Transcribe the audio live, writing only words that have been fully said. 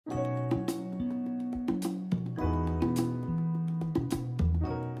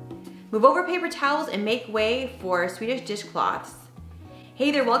Move over paper towels and make way for Swedish dishcloths. Hey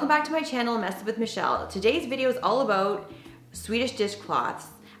there, welcome back to my channel, Mess with Michelle. Today's video is all about Swedish dishcloths.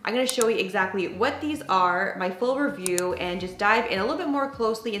 I'm going to show you exactly what these are, my full review, and just dive in a little bit more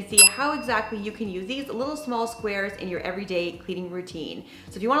closely and see how exactly you can use these little small squares in your everyday cleaning routine.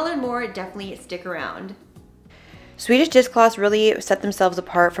 So if you want to learn more, definitely stick around. Swedish dishcloths really set themselves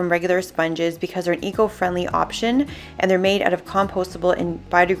apart from regular sponges because they're an eco-friendly option and they're made out of compostable and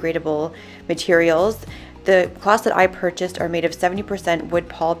biodegradable materials. The cloths that I purchased are made of 70% wood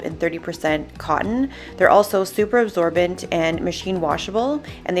pulp and 30% cotton. They're also super absorbent and machine washable,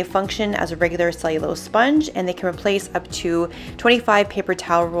 and they function as a regular cellulose sponge, and they can replace up to 25 paper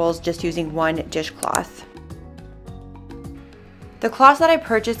towel rolls just using one dishcloth. The cloths that I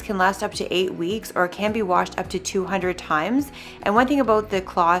purchased can last up to 8 weeks or can be washed up to 200 times. And one thing about the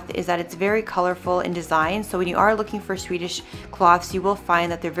cloth is that it's very colorful in design. So when you are looking for Swedish cloths, you will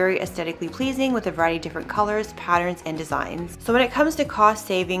find that they're very aesthetically pleasing with a variety of different colors, patterns, and designs. So when it comes to cost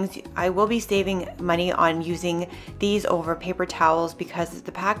savings, I will be saving money on using these over paper towels because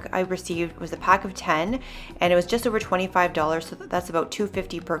the pack I received was a pack of 10 and it was just over $25. So that's about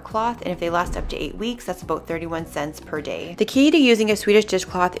 $2.50 per cloth. And if they last up to 8 weeks, that's about 31 cents per day. The key to using a Swedish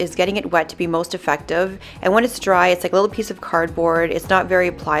dishcloth is getting it wet to be most effective, and when it's dry it's like a little piece of cardboard. It's not very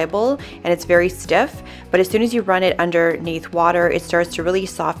pliable and it's very stiff, but as soon as you run it underneath water it starts to really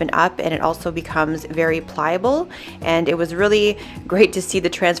soften up and it also becomes very pliable. And it was really great to see the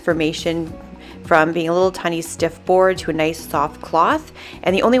transformation from being a little tiny stiff board to a nice soft cloth.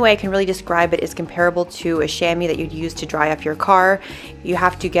 And the only way I can really describe it is comparable to a chamois that you'd use to dry off your car. You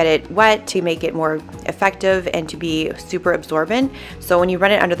have to get it wet to make it more effective and to be super absorbent. So when you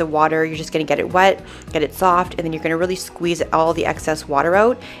run it under the water, you're just going to get it wet, get it soft, and then you're going to really squeeze all the excess water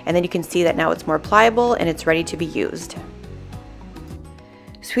out. And then you can see that now it's more pliable and it's ready to be used.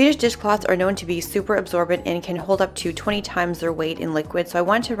 Swedish dishcloths are known to be super absorbent and can hold up to 20 times their weight in liquid. So I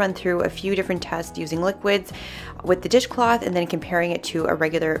want to run through a few different tests using liquids with the dishcloth and then comparing it to a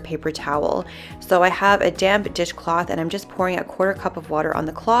regular paper towel. So I have a damp dishcloth and I'm just pouring a 1/4 cup of water on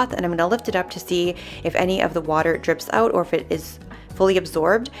the cloth, and I'm going to lift it up to see if any of the water drips out or if it is fully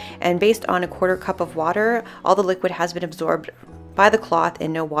absorbed. And based on a 1/4 cup of water, all the liquid has been absorbed by the cloth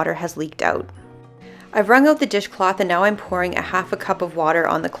and no water has leaked out. I've wrung out the dishcloth and now I'm pouring a 1/2 cup of water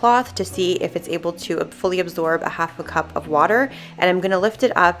on the cloth to see if it's able to fully absorb a 1/2 cup of water, and I'm going to lift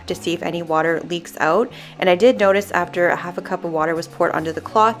it up to see if any water leaks out. And I did notice after a 1/2 cup of water was poured onto the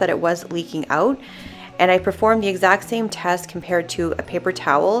cloth that it was leaking out. And I performed the exact same test compared to a paper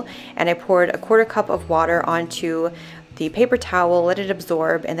towel, and I poured a 1/4 cup of water onto the paper towel, let it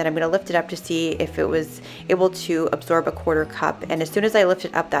absorb, and then I'm going to lift it up to see if it was able to absorb a 1/4 cup. And as soon as I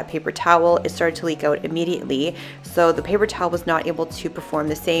lifted up that paper towel, it started to leak out immediately. So the paper towel was not able to perform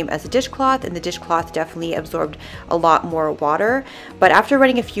the same as the dishcloth, and the dishcloth definitely absorbed a lot more water. But after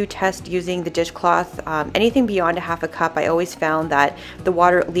running a few tests using the dishcloth, anything beyond a 1/2 cup, I always found that the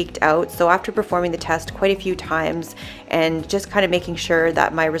water leaked out. So after performing the test quite a few times and just kind of making sure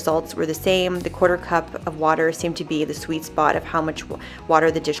that my results were the same, the 1/4 cup of water seemed to be the sweet spot of how much water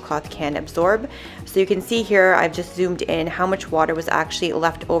the dishcloth can absorb. So you can see here I've just zoomed in how much water was actually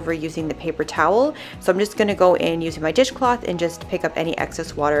left over using the paper towel. So I'm just going to go in using my dishcloth and just pick up any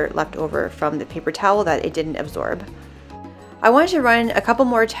excess water left over from the paper towel that it didn't absorb. I wanted to run a couple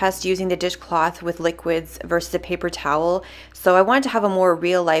more tests using the dishcloth with liquids versus a paper towel. So I wanted to have a more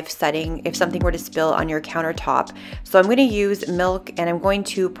real life setting if something were to spill on your countertop. So I'm going to use milk, and I'm going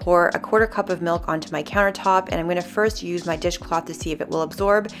to pour a 1/4 cup of milk onto my countertop, and I'm going to first use my dishcloth to see if it will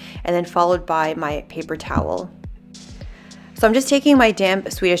absorb, and then followed by my paper towel. So I'm just taking my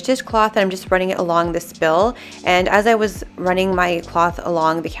damp Swedish dishcloth and I'm just running it along the spill. And as I was running my cloth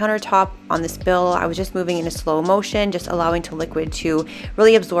along the countertop on the spill, I was just moving in a slow motion, just allowing the liquid to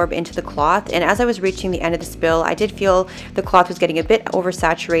really absorb into the cloth. And as I was reaching the end of the spill, I did feel the cloth was getting a bit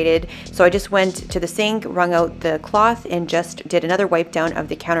oversaturated. So I just went to the sink, wrung out the cloth, and just did another wipe down of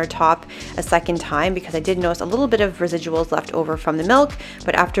the countertop a second time because I did notice a little bit of residuals left over from the milk.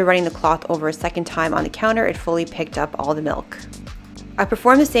 But after running the cloth over a second time on the counter, it fully picked up all the milk. I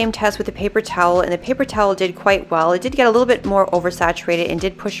performed the same test with the paper towel, and the paper towel did quite well. It did get a little bit more oversaturated and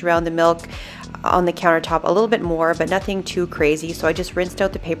did push around the milk on the countertop a little bit more, but nothing too crazy. So I just rinsed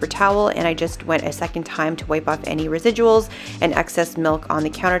out the paper towel and I just went a second time to wipe off any residuals and excess milk on the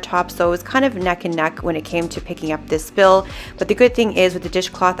countertop. So it was kind of neck and neck when it came to picking up this spill. But the good thing is with the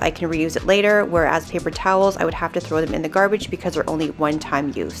dishcloth, I can reuse it later, whereas paper towels, I would have to throw them in the garbage because they're only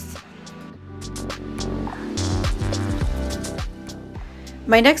one-time use.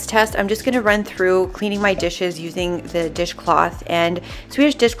 My next test, I'm just going to run through cleaning my dishes using the dishcloth, and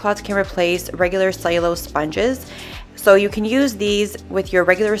Swedish dishcloths can replace regular cellulose sponges. So you can use these with your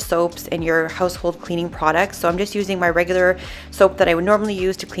regular soaps and your household cleaning products. So I'm just using my regular soap that I would normally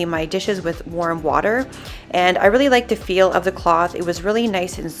use to clean my dishes with warm water. And I really like the feel of the cloth. It was really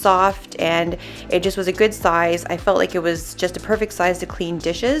nice and soft, and it just was a good size. I felt like it was just a perfect size to clean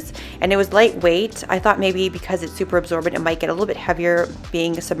dishes, and it was lightweight. I thought maybe because it's super absorbent, it might get a little bit heavier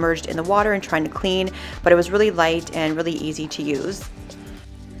being submerged in the water and trying to clean, but it was really light and really easy to use.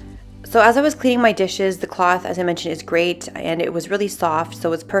 So as I was cleaning my dishes, the cloth, as I mentioned, is great, and it was really soft,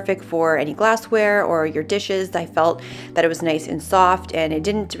 so it's perfect for any glassware or your dishes. I felt that it was nice and soft, and it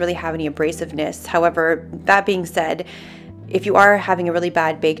didn't really have any abrasiveness. However, that being said, if you are having a really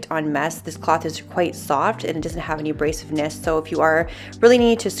bad baked on mess, this cloth is quite soft and it doesn't have any abrasiveness. So if you are really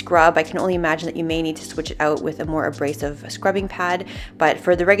needing to scrub, I can only imagine that you may need to switch it out with a more abrasive scrubbing pad. But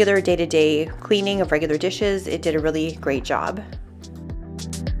for the regular day-to-day cleaning of regular dishes, it did a really great job.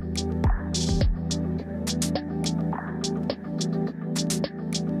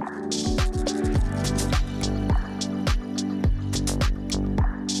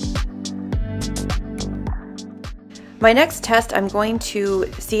 My next test, I'm going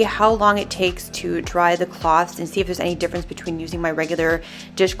to see how long it takes to dry the cloths and see if there's any difference between using my regular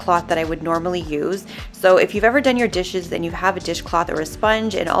dishcloth that I would normally use. So if you've ever done your dishes and you have a dishcloth or a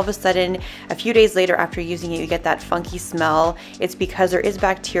sponge, and all of a sudden a few days later after using it you get that funky smell, it's because there is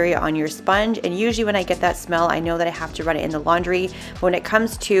bacteria on your sponge. And usually when I get that smell, I know that I have to run it in the laundry. But when it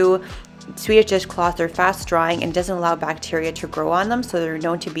comes to Swedish dishcloths, are fast drying and doesn't allow bacteria to grow on them, so they're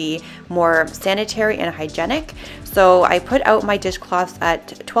known to be more sanitary and hygienic. So I put out my dishcloths at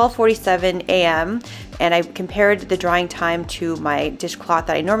 12:47 a.m. and I compared the drying time to my dishcloth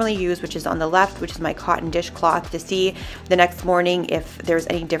that I normally use, which is on the left, which is my cotton dishcloth, to see the next morning if there's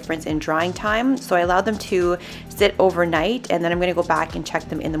any difference in drying time. So I allowed them to sit overnight, and then I'm going to go back and check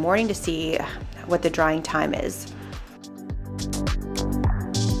them in the morning to see what the drying time is.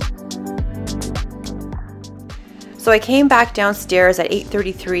 So I came back downstairs at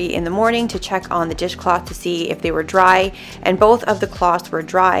 8:33 in the morning to check on the dishcloth to see if they were dry, and both of the cloths were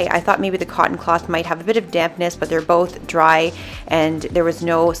dry. I thought maybe the cotton cloth might have a bit of dampness, but they're both dry and there was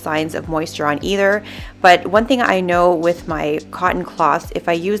no signs of moisture on either. But one thing I know with my cotton cloths, if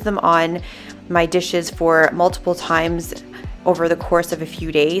I use them on my dishes for multiple times over the course of a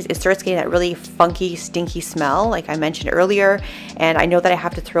few days, it starts getting that really funky, stinky smell like I mentioned earlier, and I know that I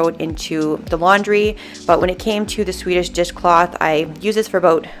have to throw it into the laundry. But when it came to the Swedish dishcloth, I use this for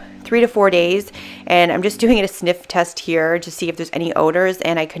about 3 to 4 days, and I'm just doing a sniff test here to see if there's any odors,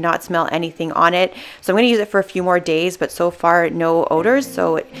 and I could not smell anything on it. So I'm going to use it for a few more days, but so far no odors.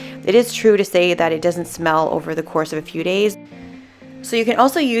 So it is true to say that it doesn't smell over the course of a few days. So you can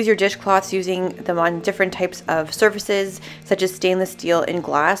also use your dishcloths using them on different types of surfaces, such as stainless steel and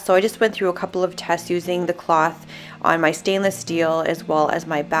glass. So I just went through a couple of tests using the cloth on my stainless steel as well as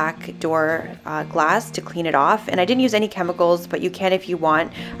my back door glass to clean it off. And I didn't use any chemicals, but you can if you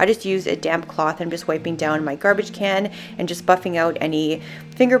want. I just used a damp cloth. I'm just wiping down my garbage can and just buffing out any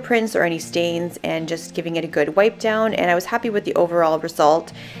fingerprints or any stains and just giving it a good wipe down. And I was happy with the overall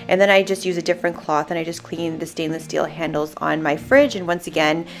result. And then I just used a different cloth and I just cleaned the stainless steel handles on my fridge. And once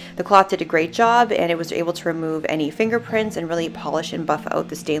again, the cloth did a great job, and it was able to remove any fingerprints and really polish and buff out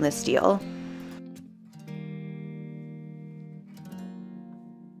the stainless steel.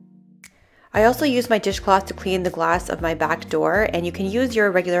 I also use my dishcloth to clean the glass of my back door, and you can use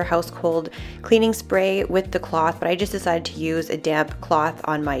your regular household cleaning spray with the cloth, but I just decided to use a damp cloth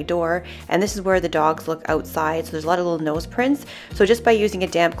on my door, and this is where the dogs look outside, so there's a lot of little nose prints. So just by using a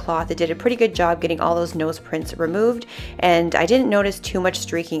damp cloth, it did a pretty good job getting all those nose prints removed, and I didn't notice too much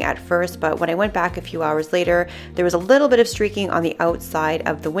streaking at first, but when I went back a few hours later, there was a little bit of streaking on the outside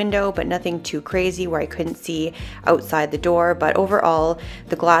of the window, but nothing too crazy where I couldn't see outside the door. But overall,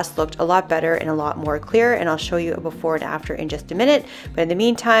 the glass looked a lot better and a lot more clear, and I'll show you a before and after in just a minute. But in the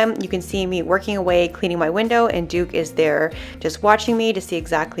meantime, you can see me working away cleaning my window, and Duke is there just watching me to see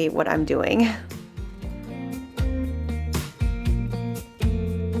exactly what I'm doing.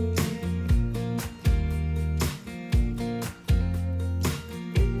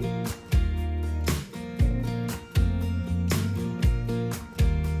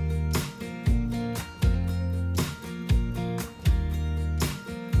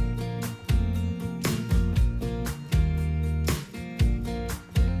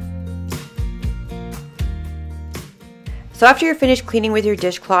 So after you're finished cleaning with your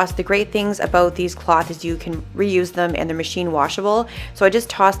dishcloths, the great things about these cloths is you can reuse them and they're machine washable. So I just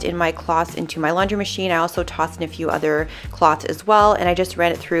tossed in my cloths into my laundry machine. I also tossed in a few other cloths as well, and I just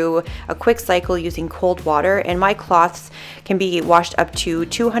ran it through a quick cycle using cold water. And my cloths can be washed up to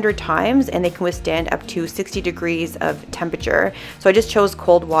 200 times and they can withstand up to 60 degrees of temperature. So I just chose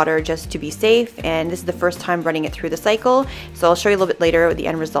cold water just to be safe, and this is the first time running it through the cycle. So I'll show you a little bit later the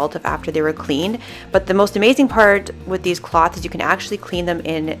end result of after they were cleaned. But the most amazing part with these cloths is you can actually clean them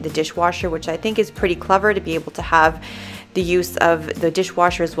in the dishwasher, which I think is pretty clever to be able to have the use of the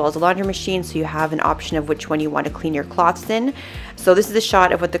dishwasher as well as the laundry machine, so you have an option of which one you want to clean your cloths in. So this is a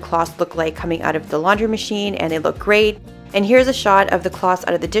shot of what the cloths look like coming out of the laundry machine, and they look great. And here's a shot of the cloths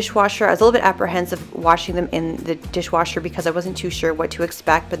out of the dishwasher. I was a little bit apprehensive washing them in the dishwasher because I wasn't too sure what to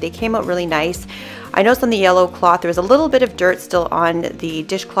expect, but they came out really nice. I noticed on the yellow cloth there was a little bit of dirt still on the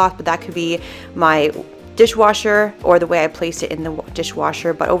dishcloth, but that could be my dishwasher or the way I placed it in the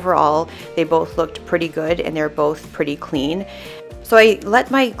dishwasher, but overall they both looked pretty good and they're both pretty clean. So I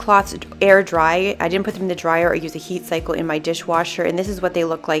let my cloths air dry. I didn't put them in the dryer or use a heat cycle in my dishwasher, and this is what they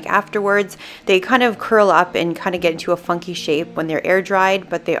look like afterwards. They kind of curl up and kind of get into a funky shape when they're air dried,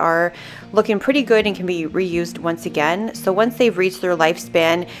 but they are looking pretty good and can be reused once again. So once they've reached their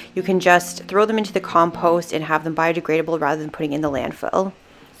lifespan, you can just throw them into the compost and have them biodegradable rather than putting in the landfill.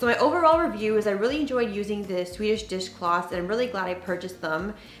 So my overall review is I really enjoyed using the Swedish dishcloths, and I'm really glad I purchased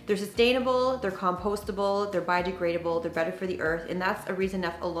them. They're sustainable, they're compostable, they're biodegradable, they're better for the earth, and that's a reason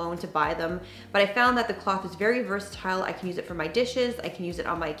enough alone to buy them. But I found that the cloth is very versatile. I can use it for my dishes, I can use it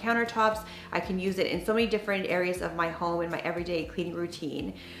on my countertops, I can use it in so many different areas of my home and my everyday cleaning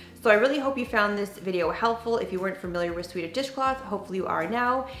routine. So I really hope you found this video helpful. If you weren't familiar with Swedish dishcloth, hopefully you are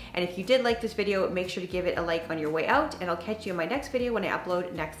now. And if you did like this video, make sure to give it a like on your way out, and I'll catch you in my next video when I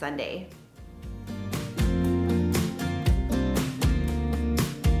upload next Sunday.